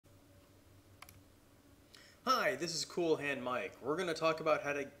Hi, this is Cool Hand Mike. We're going to talk about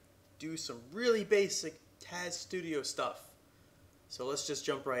how to do some really basic TAStudio stuff. So let's just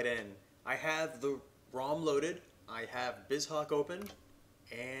jump right in. I have the ROM loaded, I have Bizhawk open,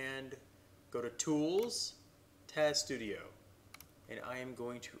 and go to Tools, TAStudio. And I am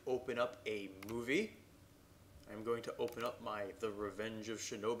going to open up a movie. I'm going to open up my The Revenge of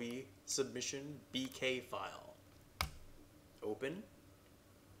Shinobi submission BK file. Open.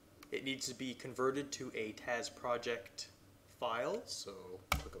 It needs to be converted to a TAS project file, so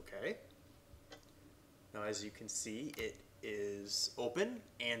click OK. Now as you can see, it is open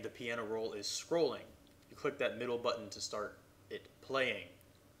and the piano roll is scrolling. You click that middle button to start it playing.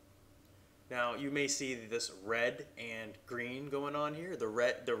 Now you may see this red and green going on here. The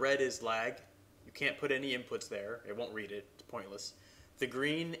red is lag. You can't put any inputs there. It won't read it. It's pointless. The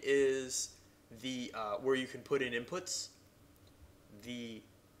green is the where you can put in inputs. The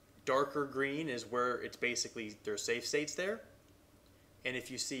darker green is where it's basically there's safe states there. And if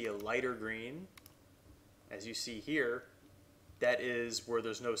you see a lighter green, as you see here, that is where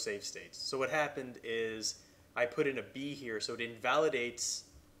there's no safe states. So what happened is I put in a B here, so it invalidates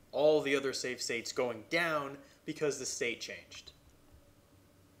all the other safe states going down because the state changed.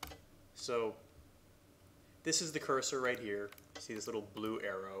 So this is the cursor right here. See this little blue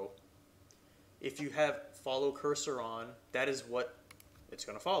arrow. If you have follow cursor on, that is what it's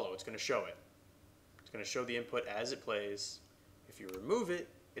going to follow. It's going to show it. It's going to show the input as it plays. If you remove it,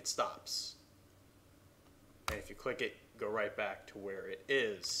 it stops. And if you click it, go right back to where it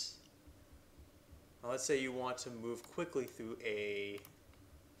is. Now let's say you want to move quickly through a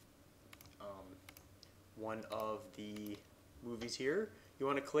one of the movies here. You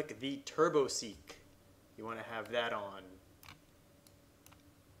want to click the Turboseek. You want to have that on.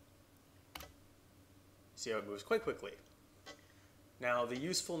 See how it moves quite quickly. Now the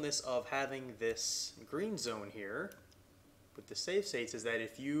usefulness of having this green zone here with the save states is that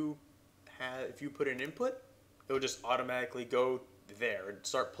if you put an input, it'll just automatically go there and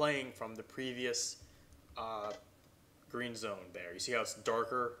start playing from the previous green zone there. You see how it's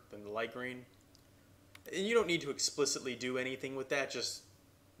darker than the light green? And you don't need to explicitly do anything with that, just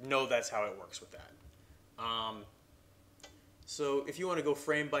know that's how it works with that. So if you want to go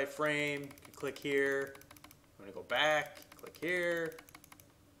frame by frame, you click here. You want to go back, click here.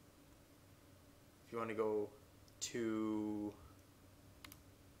 If you want to go to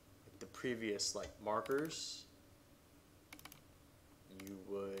the previous markers, you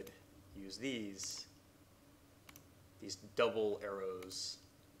would use these double arrows.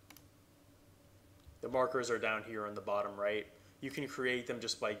 The markers are down here on the bottom right. You can create them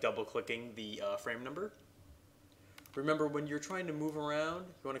just by double clicking the frame number. Remember, when you're trying to move around,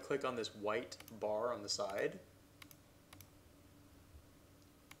 you want to click on this white bar on the side.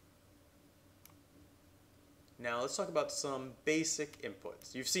 Now let's talk about some basic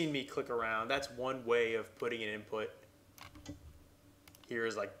inputs. You've seen me click around. That's one way of putting an input. Here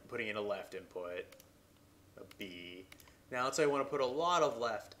is like putting in a left input, a B. Now let's say I want to put a lot of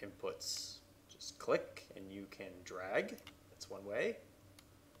left inputs. Just click and you can drag. That's one way.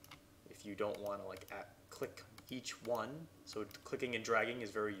 If you don't want to click each one, so clicking and dragging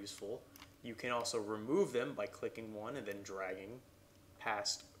is very useful. You can also remove them by clicking one and then dragging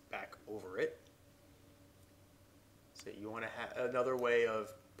past back over it. So you want to have another way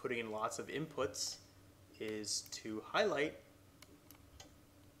of putting in lots of inputs is to highlight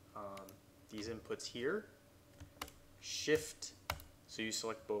these inputs here. Shift, so you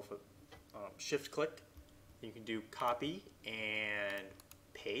select both. Shift click. You can do copy and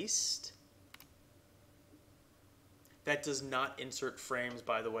paste. That does not insert frames,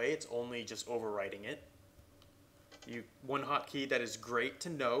 by the way. It's only just overwriting it. One hotkey that is great to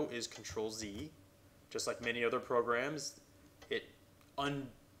know is Control Z. Just like many other programs, it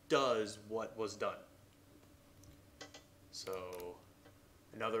undoes what was done. So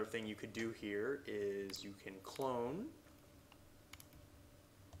another thing you could do here is you can clone.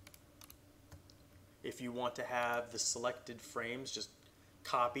 If you want to have the selected frames just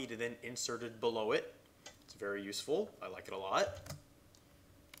copied and then inserted below it, it's very useful. I like it a lot.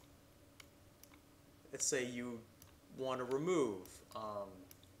 Let's say you want to remove a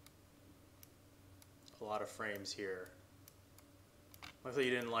lot of frames here. Let's say you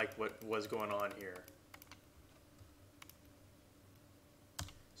didn't like what was going on here.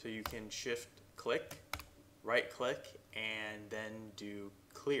 So you can shift click, right click, and then do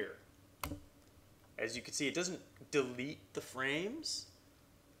clear. As you can see, it doesn't delete the frames,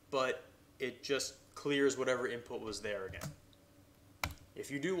 but it just clears whatever input was there again. If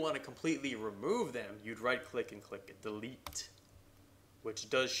you do want to completely remove them, you'd right click and click delete, which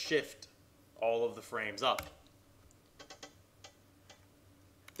does shift all of the frames up.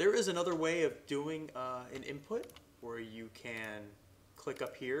 There is another way of doing an input where you can click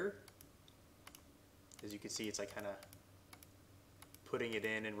up here. As you can see, it's like kind of putting it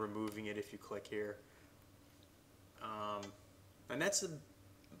in and removing it if you click here. And that's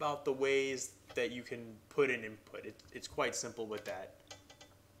about the ways that you can put an input. It's quite simple with that.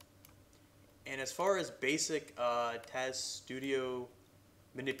 And as far as basic TAStudio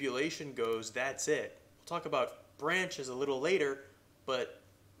manipulation goes, that's it. We'll talk about branches a little later, but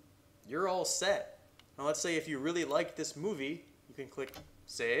you're all set. Now let's say if you really like this movie, you can click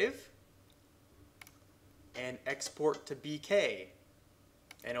Save and Export to BK.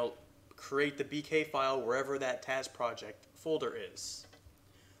 And it'll create the BK file wherever that TAS project folder is.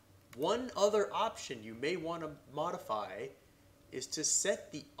 One other option you may want to modify is to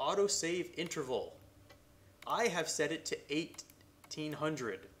set the autosave interval. I have set it to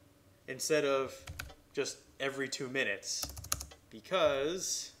 1800 instead of just every 2 minutes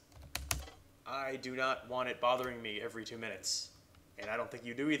because I do not want it bothering me every 2 minutes, and I don't think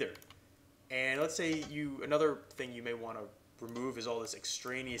you do either. And let's say another thing you may want to remove is all this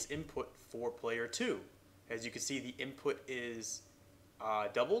extraneous input for player 2. As you can see, the input is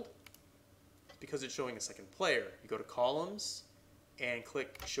doubled because it's showing a second player. You go to columns and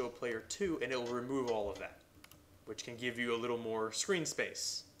click show player 2 and it will remove all of that, which can give you a little more screen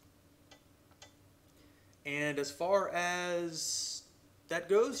space. And as far as that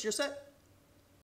goes, you're set.